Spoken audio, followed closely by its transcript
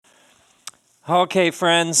Okay,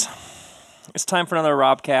 friends, it's time for another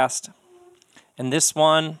Robcast. And this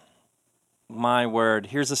one, my word,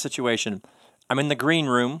 here's the situation. I'm in the green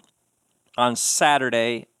room on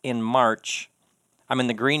Saturday in March. I'm in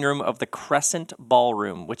the green room of the Crescent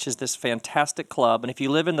Ballroom, which is this fantastic club. And if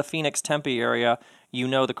you live in the Phoenix Tempe area, you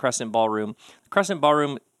know the Crescent Ballroom. The Crescent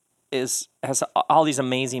Ballroom has all these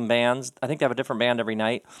amazing bands. I think they have a different band every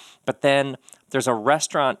night. But then there's a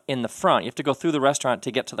restaurant in the front. You have to go through the restaurant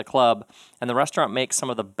to get to the club, and the restaurant makes some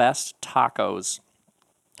of the best tacos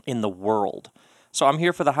in the world. So I'm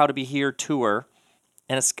here for the How to Be Here tour,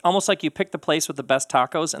 and it's almost like you pick the place with the best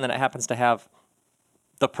tacos, and then it happens to have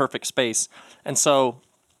the perfect space. And so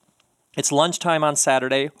it's lunchtime on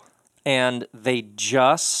Saturday, and they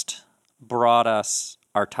just brought us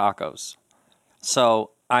our tacos.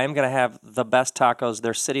 So I'm going to have the best tacos.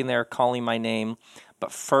 They're sitting there calling my name.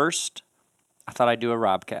 But first, I thought I'd do a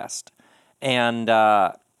Robcast. And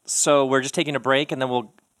so we're just taking a break, and then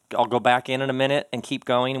I'll go back in a minute and keep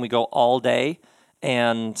going. And we go all day.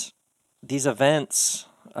 And these events,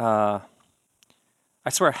 I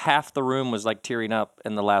swear half the room was like tearing up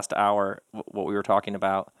in the last hour, what we were talking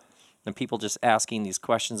about. And people just asking these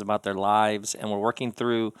questions about their lives. And we're working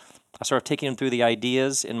through, I sort of taking them through the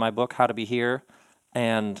ideas in my book, How to Be Here.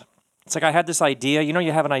 And it's like I had this idea. You know,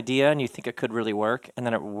 you have an idea and you think it could really work, and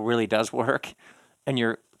then it really does work. And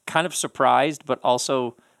you're kind of surprised, but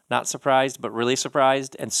also not surprised, but really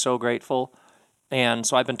surprised and so grateful. And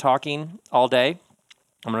so I've been talking all day.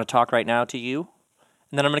 I'm going to talk right now to you,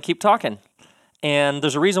 and then I'm going to keep talking. And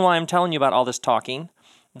there's a reason why I'm telling you about all this talking.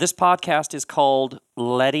 This podcast is called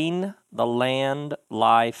Letting the Land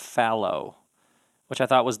Lie Fallow, which I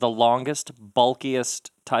thought was the longest,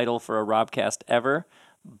 bulkiest title for a Robcast ever.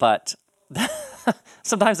 But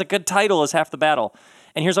sometimes a good title is half the battle.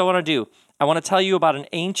 And here's what I want to do. I want to tell you about an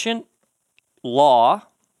ancient law,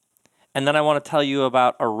 and then I want to tell you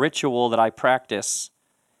about a ritual that I practice,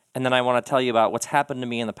 and then I want to tell you about what's happened to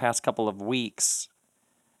me in the past couple of weeks.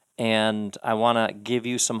 And I want to give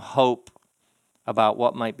you some hope about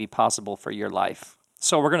what might be possible for your life.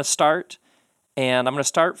 So we're going to start, and I'm going to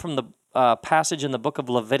start from the passage in the book of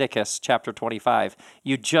Leviticus, chapter 25.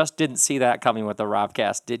 You just didn't see that coming with the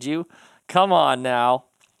Robcast, did you? Come on now.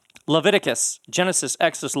 Leviticus, Genesis,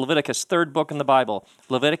 Exodus, Leviticus, third book in the Bible.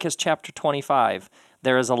 Leviticus chapter 25.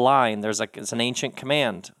 There is a line, it's an ancient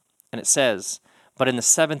command, and it says, "But in the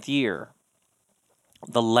seventh year,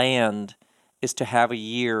 the land is to have a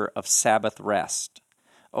year of Sabbath rest."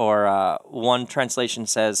 Or one translation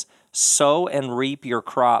says, "Sow and reap your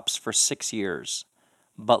crops for 6 years,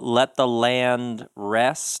 but let the land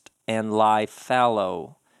rest and lie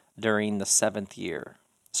fallow during the seventh year."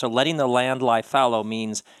 So letting the land lie fallow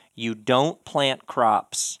means you don't plant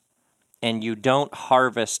crops and you don't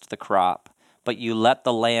harvest the crop, but you let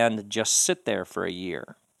the land just sit there for a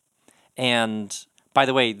year. And by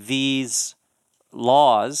the way, these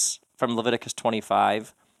laws from Leviticus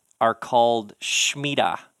 25 are called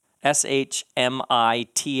Shemitah, S-H-M-I-T-A,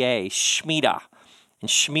 Shemitah. And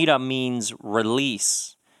Shemitah means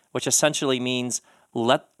release, which essentially means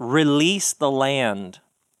release the land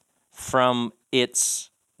from its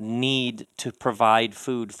need to provide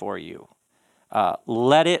food for you.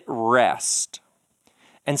 Let it rest.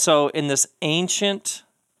 And so in this ancient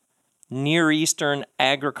Near Eastern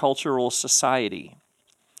agricultural society,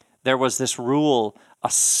 there was this rule, a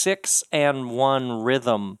 6-and-1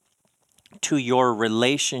 rhythm to your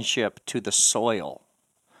relationship to the soil.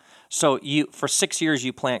 So for 6 years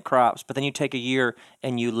you plant crops, but then you take a year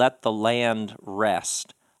and you let the land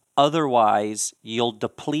rest. Otherwise, you'll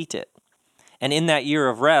deplete it. And in that year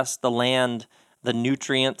of rest, the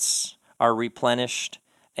nutrients are replenished,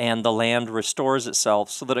 and the land restores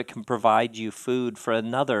itself so that it can provide you food for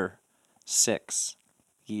another 6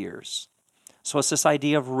 years. So it's this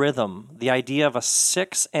idea of rhythm, the idea of a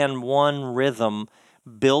 6-and-1 rhythm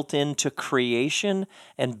built into creation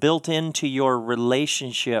and built into your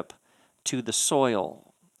relationship to the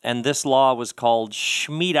soil. And this law was called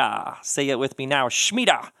Shemitah. Say it with me now,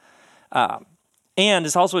 Shemitah. And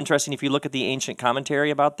it's also interesting, if you look at the ancient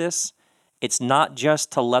commentary about this, it's not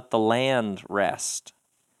just to let the land rest,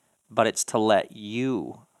 but it's to let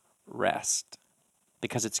you rest,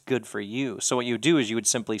 because it's good for you. So what you would do is you would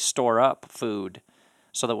simply store up food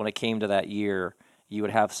so that when it came to that year, you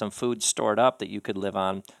would have some food stored up that you could live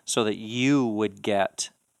on so that you would get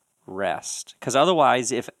rest. Because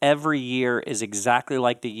otherwise, if every year is exactly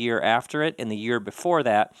like the year after it and the year before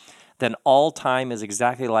that, then all time is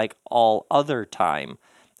exactly like all other time.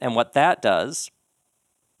 And what that does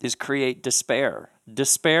is create despair.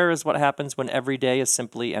 Despair is what happens when every day is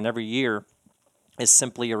simply, and every year is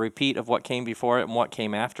simply a repeat of what came before it and what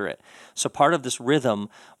came after it. So part of this rhythm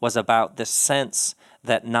was about this sense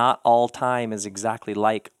that not all time is exactly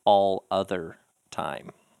like all other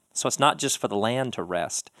time. So it's not just for the land to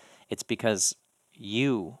rest, it's because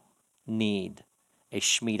you need a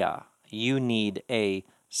Shemitah. You need a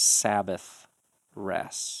Sabbath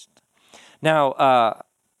rest. Now,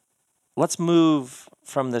 let's move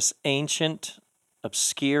from this ancient,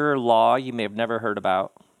 obscure law you may have never heard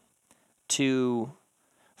about to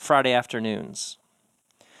Friday afternoons.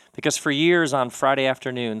 Because for years on Friday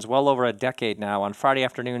afternoons, well over a decade now, on Friday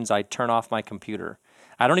afternoons, I turn off my computer.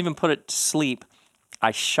 I don't even put it to sleep.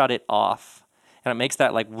 I shut it off. And it makes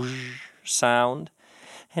that like whoosh sound.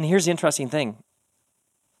 And here's the interesting thing.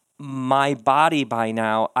 My body by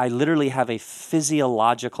now, I literally have a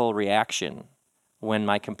physiological reaction when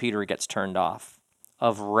my computer gets turned off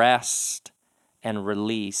of rest and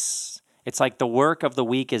release. It's like the work of the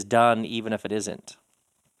week is done even if it isn't.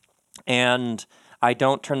 And I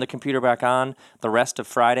don't turn the computer back on the rest of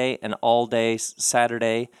Friday and all day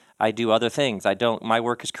Saturday. I do other things. My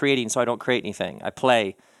work is creating, so I don't create anything. I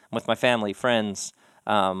play with my family, friends.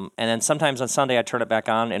 And then sometimes on Sunday I turn it back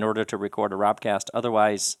on in order to record a Robcast.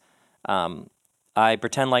 Otherwise, I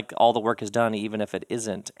pretend like all the work is done even if it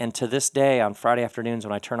isn't. And to this day, on Friday afternoons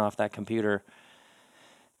when I turn off that computer,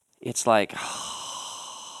 it's like...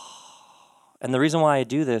 And the reason why I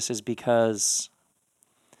do this is because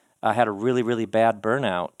I had a really, really bad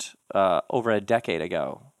burnout over a decade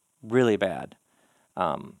ago. Really bad.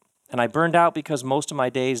 And I burned out because most of my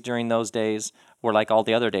days during those days were like all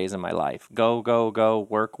the other days in my life. Go, go, go,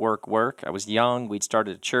 work, work, work. I was young. We'd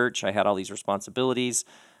started a church. I had all these responsibilities.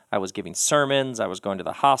 I was giving sermons. I was going to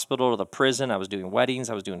the hospital, to the prison. I was doing weddings.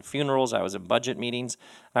 I was doing funerals. I was in budget meetings.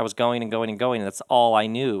 I was going and going and going. And that's all I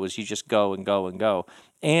knew was you just go and go and go.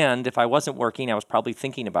 And if I wasn't working, I was probably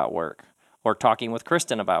thinking about work or talking with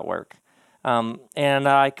Kristen about work. And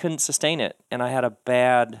I couldn't sustain it. And I had a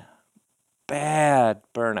bad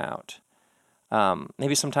burnout.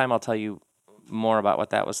 Maybe sometime I'll tell you more about what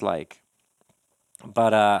that was like.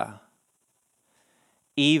 But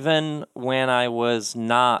even when I was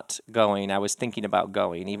not going, I was thinking about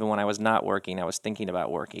going. Even when I was not working, I was thinking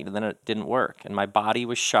about working. And then it didn't work. And my body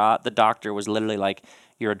was shot. The doctor was literally like,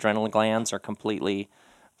 your adrenal glands are completely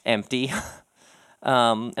empty.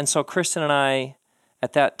 And so Kristen and I,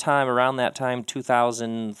 at that time, around that time,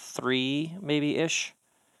 2003 maybe-ish,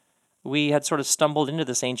 we had sort of stumbled into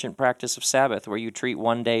this ancient practice of Sabbath where you treat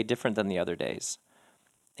one day different than the other days.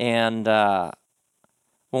 And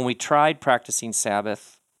when we tried practicing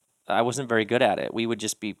Sabbath, I wasn't very good at it. We would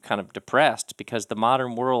just be kind of depressed because the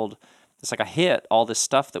modern world, it's like a hit, all this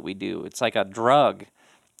stuff that we do. It's like a drug.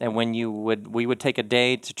 And when we would take a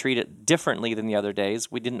day to treat it differently than the other days,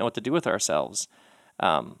 we didn't know what to do with ourselves.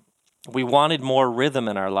 We wanted more rhythm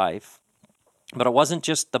in our life. But it wasn't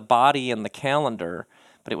just the body and the calendar,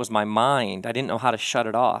 but it was my mind. I didn't know how to shut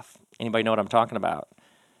it off. Anybody know what I'm talking about?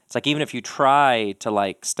 It's like even if you try to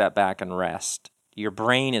like step back and rest, your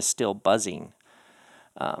brain is still buzzing.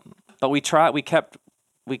 But we kept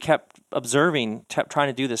observing, kept trying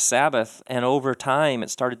to do this Sabbath, and over time it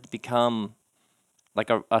started to become like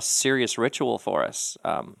a serious ritual for us.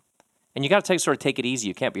 And you got to take it easy.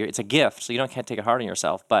 You can't be. It's a gift, so can't take it hard on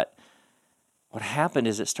yourself. But what happened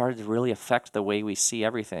is it started to really affect the way we see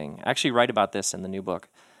everything. I actually write about this in the new book.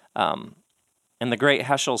 And the great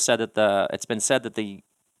Heschel said that it's been said that the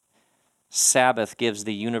Sabbath gives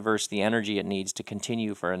the universe the energy it needs to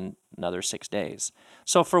continue for another 6 days.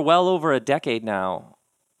 So for well over a decade now,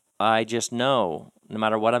 I just know, no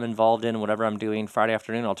matter what I'm involved in, whatever I'm doing, Friday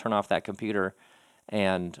afternoon, I'll turn off that computer.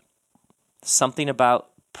 And something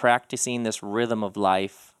about practicing this rhythm of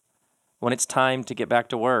life, when it's time to get back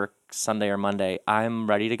to work, Sunday or Monday, I'm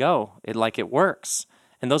ready to go. It works.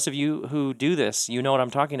 And those of you who do this, you know what I'm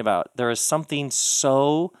talking about. There is something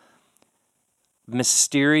so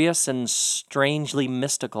mysterious and strangely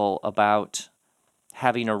mystical about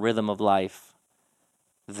having a rhythm of life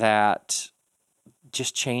that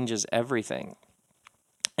just changes everything.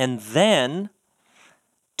 And then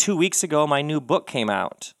 2 weeks ago, my new book came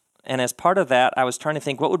out. And as part of that, I was trying to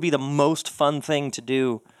think what would be the most fun thing to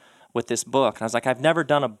do with this book. And I was like, I've never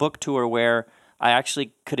done a book tour where I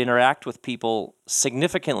actually could interact with people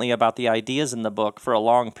significantly about the ideas in the book for a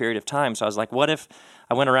long period of time. So I was like, what if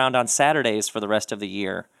I went around on Saturdays for the rest of the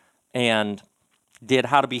year and did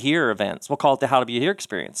How to Be Here events? We'll call it the How to Be Here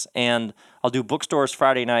experience. And I'll do bookstores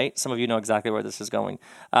Friday night. Some of you know exactly where this is going.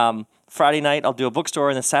 Friday night, I'll do a bookstore.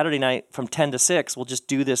 And then Saturday night from 10 to 6, we'll just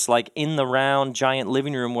do this like in the round giant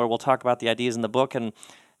living room where we'll talk about the ideas in the book. And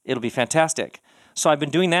it'll be fantastic. So I've been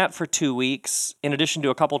doing that for 2 weeks, in addition to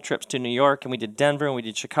a couple trips to New York, and we did Denver, and we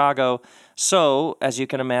did Chicago. So, as you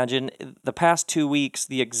can imagine, the past 2 weeks,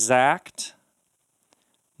 the exact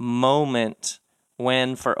moment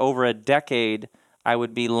when, for over a decade, I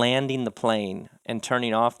would be landing the plane and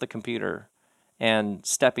turning off the computer and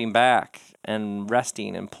stepping back and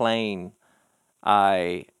resting and playing,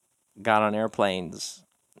 I got on airplanes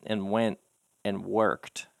and went and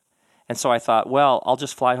worked. And so I thought, well, I'll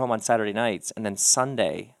just fly home on Saturday nights, and then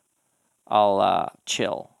Sunday I'll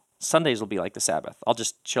chill. Sundays will be like the Sabbath. I'll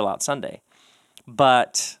just chill out Sunday.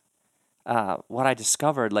 But what I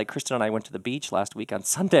discovered, like Kristen and I went to the beach last week on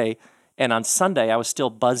Sunday, and on Sunday I was still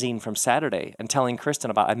buzzing from Saturday and telling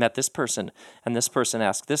Kristen about I met this person, and this person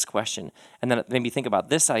asked this question, and then it made me think about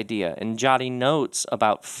this idea, and jotting notes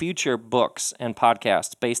about future books and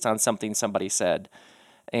podcasts based on something somebody said.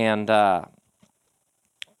 And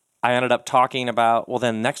I ended up talking about, well,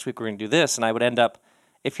 then next week we're going to do this. And I would end up,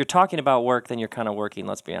 if you're talking about work, then you're kind of working,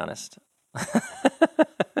 let's be honest.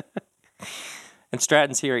 And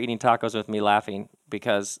Stratton's here eating tacos with me laughing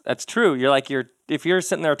because that's true. If you're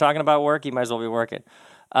sitting there talking about work, you might as well be working.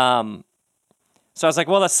 So I was like,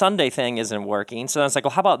 well, the Sunday thing isn't working. So I was like,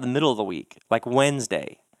 well, how about the middle of the week, like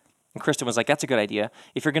Wednesday? And Kristen was like, that's a good idea.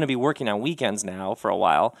 If you're going to be working on weekends now for a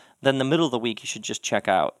while, then the middle of the week you should just check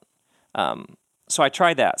out. So I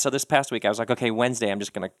tried that. So this past week I was like, okay, Wednesday I'm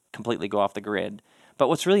just going to completely go off the grid. But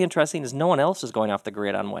what's really interesting is no one else is going off the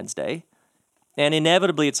grid on Wednesday. And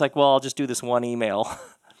inevitably it's like, well, I'll just do this one email.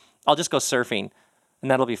 I'll just go surfing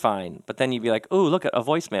and that'll be fine. But then you'd be like, ooh, look at a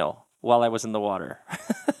voicemail while I was in the water.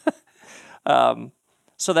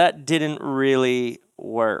 So that didn't really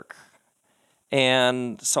work.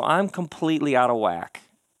 And so I'm completely out of whack.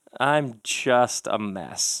 I'm just a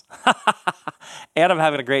mess. And I'm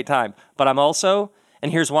having a great time. But I'm also,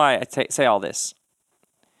 and here's why I say all this.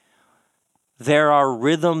 There are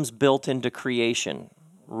rhythms built into creation,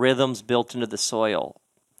 rhythms built into the soil.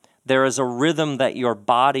 There is a rhythm that your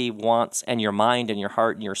body wants, and your mind and your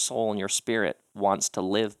heart and your soul and your spirit wants to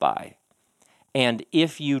live by. And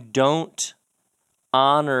if you don't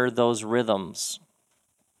honor those rhythms,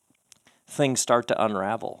 things start to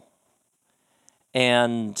unravel.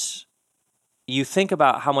 And you think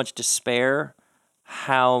about how much despair,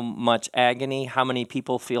 how much agony, how many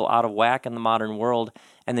people feel out of whack in the modern world,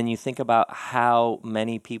 and then you think about how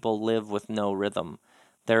many people live with no rhythm.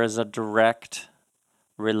 There is a direct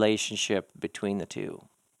relationship between the two.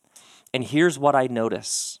 And here's what I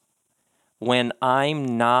notice. When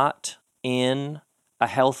I'm not in a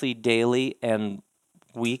healthy daily and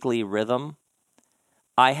weekly rhythm,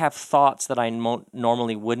 I have thoughts that I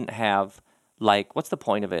normally wouldn't have. Like, what's the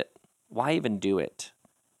point of it? Why even do it?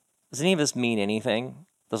 Does any of this mean anything?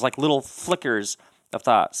 There's like little flickers of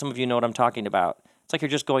thought. Some of you know what I'm talking about. It's like you're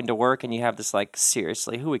just going to work and you have this like,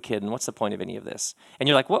 seriously, who are we kidding? What's the point of any of this? And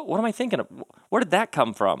you're like, what am I thinking of? Where did that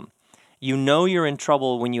come from? You know you're in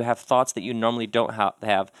trouble when you have thoughts that you normally don't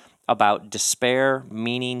have about despair,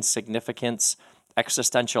 meaning, significance,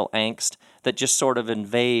 existential angst that just sort of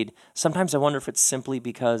invade. Sometimes I wonder if it's simply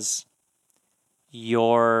because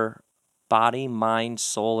your body, mind,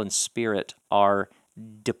 soul, and spirit are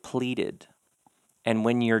depleted. And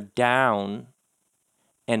when you're down,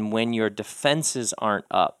 and when your defenses aren't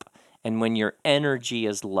up, and when your energy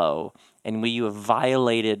is low, and when you have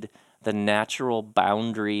violated the natural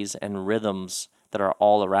boundaries and rhythms that are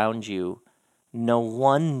all around you, no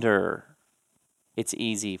wonder it's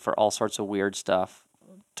easy for all sorts of weird stuff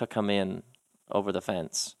to come in over the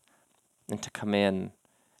fence and to come in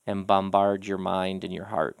and bombard your mind and your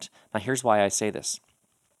heart. Now, here's why I say this.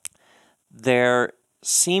 There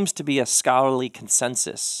seems to be a scholarly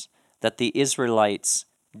consensus that the Israelites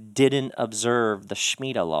didn't observe the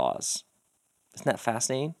Shemitah laws. Isn't that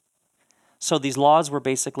fascinating? So these laws were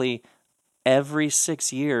basically every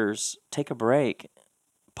 6 years, take a break,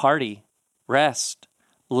 party, rest,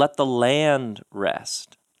 let the land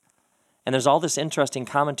rest. And there's all this interesting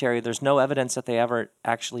commentary. There's no evidence that they ever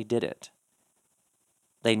actually did it.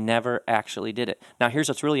 They never actually did it. Now, here's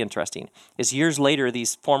what's really interesting, is years later,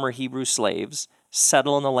 these former Hebrew slaves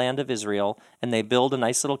settle in the land of Israel, and they build a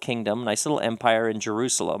nice little kingdom, nice little empire in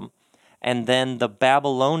Jerusalem. And then the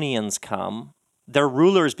Babylonians come. Their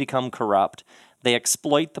rulers become corrupt. They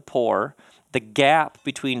exploit the poor. The gap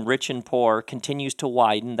between rich and poor continues to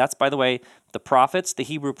widen. That's, by the way, the prophets, the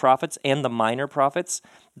Hebrew prophets, and the minor prophets.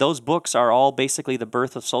 Those books are all basically the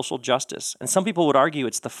birth of social justice. And some people would argue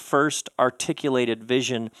it's the first articulated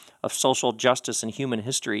vision of social justice in human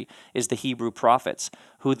history is the Hebrew prophets,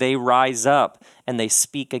 who they rise up and they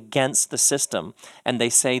speak against the system. And they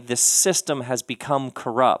say this system has become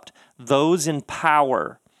corrupt. Those in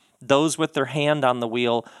power Those with their hand on the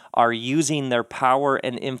wheel are using their power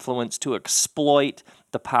and influence to exploit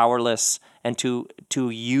the powerless and to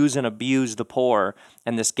use and abuse the poor.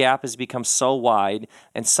 And this gap has become so wide,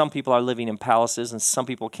 and some people are living in palaces, and some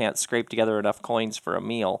people can't scrape together enough coins for a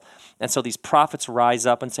meal. And so these prophets rise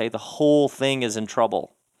up and say the whole thing is in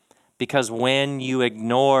trouble. Because when you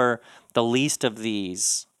ignore the least of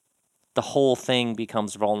these, the whole thing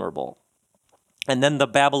becomes vulnerable. And then the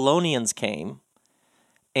Babylonians came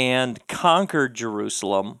and conquered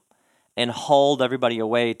Jerusalem and hauled everybody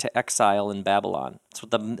away to exile in Babylon.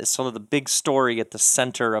 It's sort of the big story at the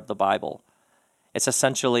center of the Bible. It's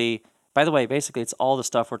essentially, by the way, basically it's all the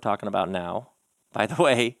stuff we're talking about now. By the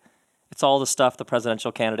way, it's all the stuff the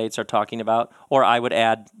presidential candidates are talking about, or I would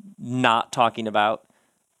add, not talking about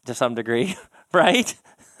to some degree, right?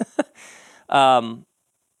 And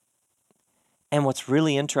what's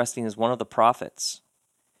really interesting is one of the prophets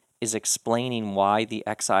is explaining why the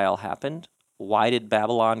exile happened. Why did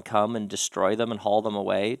Babylon come and destroy them and haul them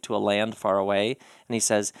away to a land far away? And he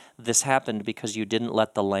says, this happened because you didn't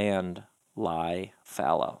let the land lie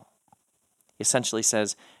fallow. He essentially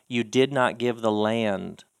says, you did not give the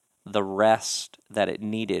land the rest that it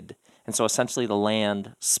needed. And so essentially the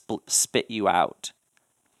land spit you out.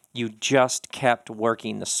 You just kept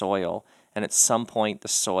working the soil, and at some point the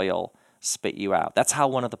soil spit you out. That's how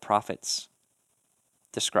one of the prophets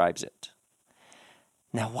describes it.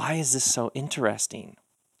 Now, why is this so interesting?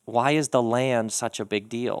 Why is the land such a big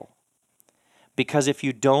deal? Because if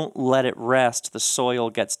you don't let it rest, the soil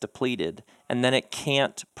gets depleted, and then it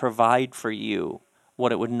can't provide for you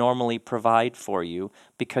what it would normally provide for you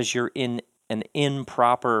because you're in an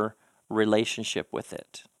improper relationship with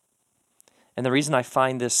it. And the reason I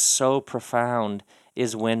find this so profound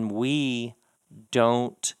is when we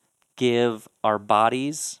don't give our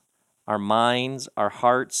bodies, our minds, our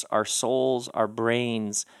hearts, our souls, our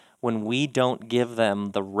brains, when we don't give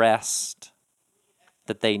them the rest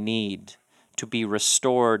that they need to be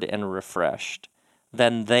restored and refreshed,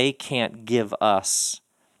 then they can't give us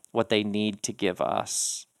what they need to give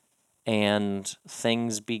us, and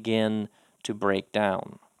things begin to break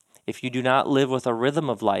down. If you do not live with a rhythm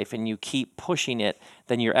of life and you keep pushing it,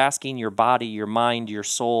 then you're asking your body, your mind, your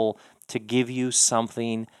soul to give you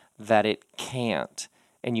something that it can't.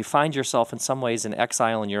 And you find yourself in some ways in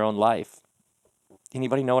exile in your own life.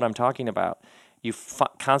 Anybody know what I'm talking about? You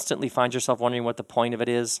constantly find yourself wondering what the point of it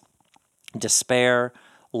is. Despair,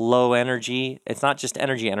 low energy. It's not just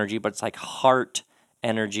energy, but it's like heart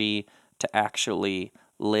energy to actually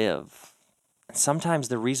live. And sometimes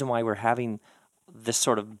the reason why we're having this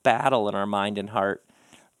sort of battle in our mind and heart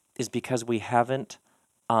is because we haven't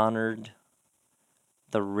honored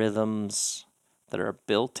the rhythms that are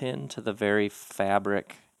built into the very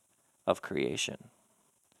fabric of creation.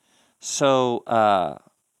 So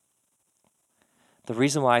the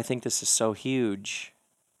reason why I think this is so huge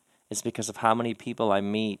is because of how many people I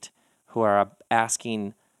meet who are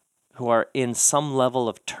in some level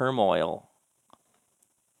of turmoil,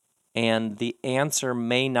 and the answer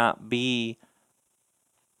may not be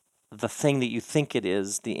the thing that you think it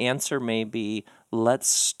is. The answer may be, let's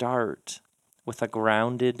start with a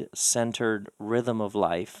grounded, centered rhythm of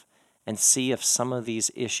life and see if some of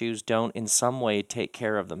these issues don't in some way take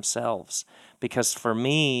care of themselves. Because for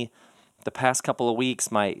me, the past couple of weeks,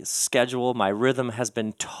 my schedule, my rhythm has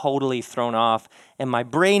been totally thrown off, and my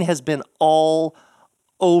brain has been all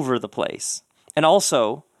over the place. And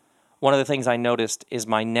also, one of the things I noticed is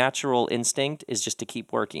my natural instinct is just to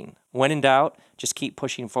keep working. When in doubt, just keep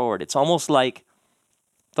pushing forward. It's almost like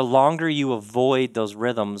the longer you avoid those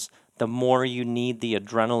rhythms, the more you need the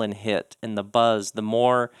adrenaline hit and the buzz, the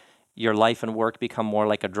more your life and work become more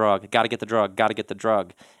like a drug. Got to get the drug, got to get the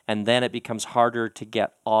drug. And then it becomes harder to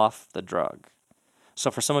get off the drug. So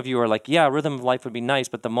for some of you who are like, yeah, rhythm of life would be nice,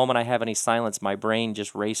 but the moment I have any silence, my brain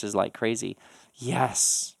just races like crazy.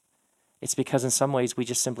 Yes. It's because in some ways we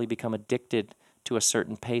just simply become addicted to a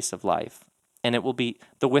certain pace of life. And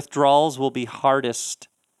the withdrawals will be hardest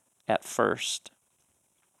at first.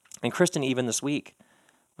 And Kristen, even this week,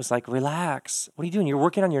 was like, relax. What are you doing? You're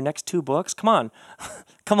working on your next 2 books? Come on.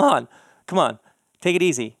 Come on. Take it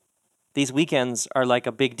easy. These weekends are like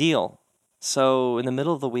a big deal. So in the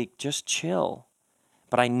middle of the week, just chill.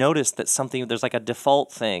 But I noticed that there's like a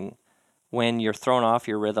default thing when you're thrown off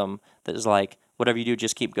your rhythm that is like, whatever you do,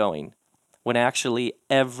 just keep going. When actually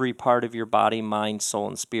every part of your body, mind, soul,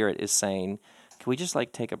 and spirit is saying, can we just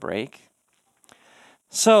like take a break?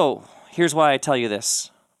 So here's why I tell you this.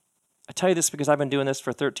 I tell you this because I've been doing this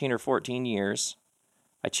for 13 or 14 years.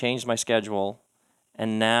 I changed my schedule,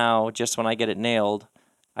 and now just when I get it nailed,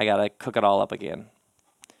 I got to cook it all up again.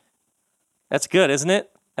 That's good, isn't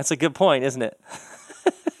it? That's a good point, isn't it?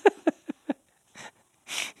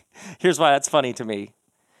 Here's why that's funny to me.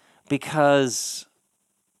 Because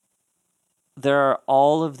there are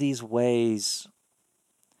all of these ways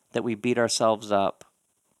that we beat ourselves up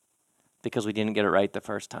because we didn't get it right the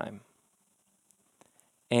first time.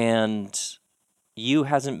 And you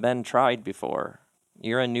hasn't been tried before.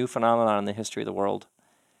 You're a new phenomenon in the history of the world,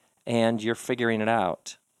 and you're figuring it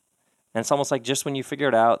out. And it's almost like just when you figure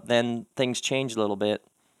it out, then things change a little bit,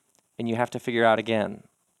 and you have to figure out again.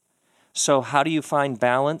 So how do you find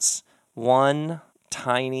balance? One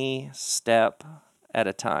tiny step at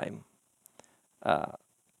a time.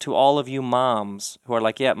 To all of you moms who are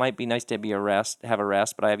like, yeah, it might be nice to have a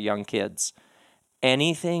rest, but I have young kids.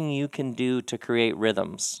 Anything you can do to create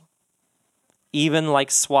rhythms, even like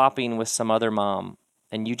swapping with some other mom,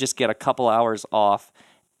 and you just get a couple hours off,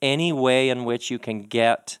 any way in which you can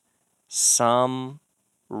get some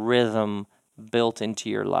rhythm built into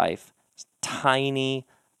your life, tiny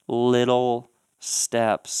little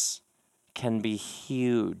steps can be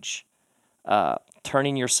huge.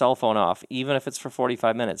 Turning your cell phone off, even if it's for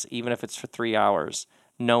 45 minutes, even if it's for 3 hours,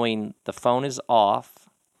 knowing the phone is off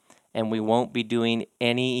and we won't be doing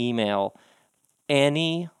any email,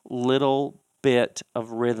 any little bit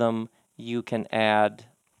of rhythm you can add,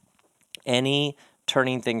 any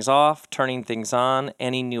turning things off, turning things on,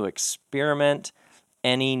 any new experiment,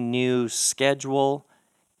 any new schedule,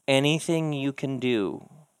 anything you can do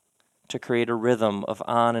to create a rhythm of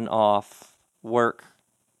on and off, work,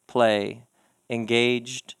 play,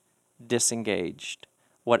 engaged, disengaged.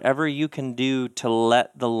 Whatever you can do to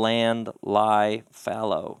let the land lie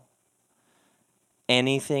fallow.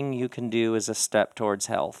 Anything you can do is a step towards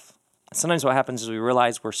health. Sometimes what happens is we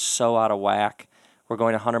realize we're so out of whack. We're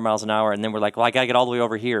going 100 miles an hour, and then we're like, well, I got to get all the way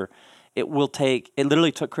over here. It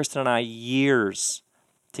literally took Kristen and I years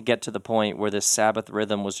to get to the point where this Sabbath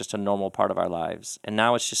rhythm was just a normal part of our lives. And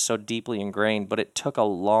now it's just so deeply ingrained, but it took a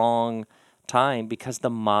long time because the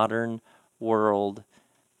modern world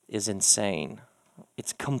is insane.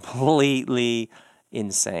 It's completely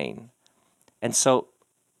insane. And so,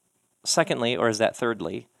 secondly, or is that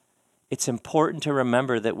thirdly, it's important to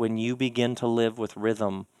remember that when you begin to live with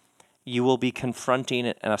rhythm, you will be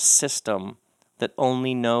confronting a system that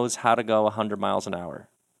only knows how to go 100 miles an hour.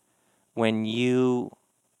 When you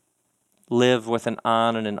live with an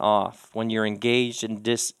on and an off, when you're engaged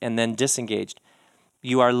and then disengaged,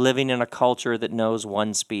 you are living in a culture that knows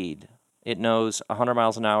one speed. It knows 100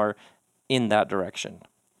 miles an hour in that direction.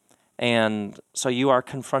 And so you are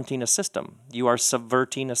confronting a system. You are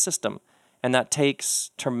subverting a system. And that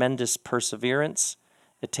takes tremendous perseverance.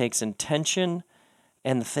 It takes intention.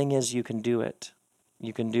 And the thing is, you can do it.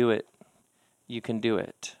 You can do it. You can do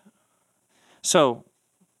it. So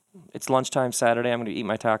it's lunchtime Saturday. I'm going to eat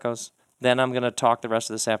my tacos. Then I'm going to talk the rest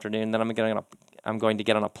of this afternoon. Then I'm going to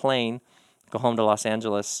get on a plane, go home to Los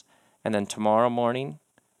Angeles. And then tomorrow morning,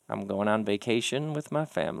 I'm going on vacation with my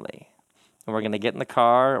family. And we're going to get in the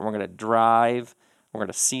car, and we're going to drive. We're going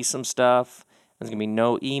to see some stuff. There's going to be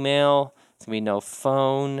no email. There's going to be no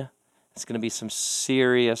phone. It's going to be some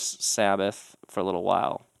serious Sabbath for a little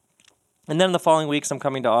while. And then the following weeks, I'm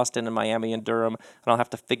coming to Austin and Miami and Durham, and I'll have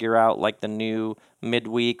to figure out like the new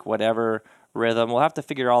midweek, whatever rhythm. We'll have to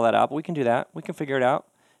figure all that out, but we can do that. We can figure it out.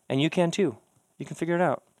 And you can too. You can figure it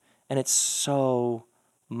out. And it's so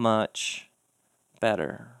much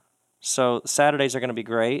better. So Saturdays are going to be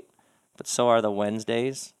great, but so are the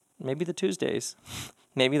Wednesdays, maybe the Tuesdays,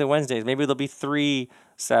 maybe the Wednesdays. Maybe there'll be 3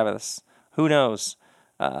 Sabbaths. Who knows?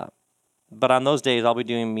 But on those days, I'll be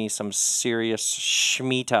doing me some serious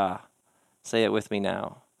Shemitah. Say it with me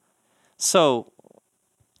now. So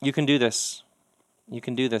you can do this. You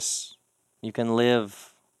can do this. You can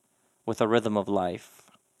live with a rhythm of life.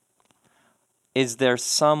 Is there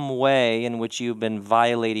some way in which you've been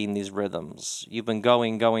violating these rhythms? You've been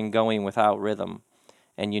going without rhythm,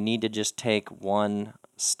 and you need to just take one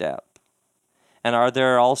step. And are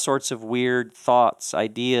there all sorts of weird thoughts,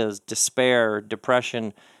 ideas, despair,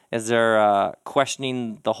 depression? Is there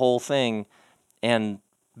questioning the whole thing? And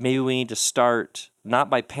maybe we need to start not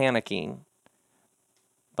by panicking,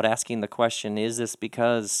 but asking the question, is this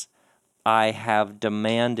because I have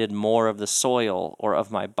demanded more of the soil or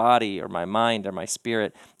of my body or my mind or my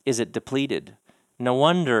spirit? Is it depleted? No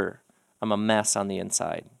wonder I'm a mess on the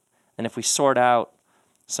inside. And if we sort out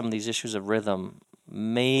some of these issues of rhythm,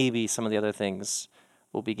 maybe some of the other things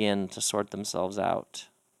will begin to sort themselves out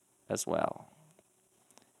as well.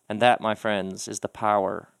 And that, my friends, is the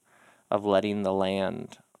power of letting the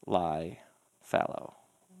land lie fallow.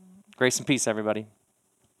 Grace and peace, everybody.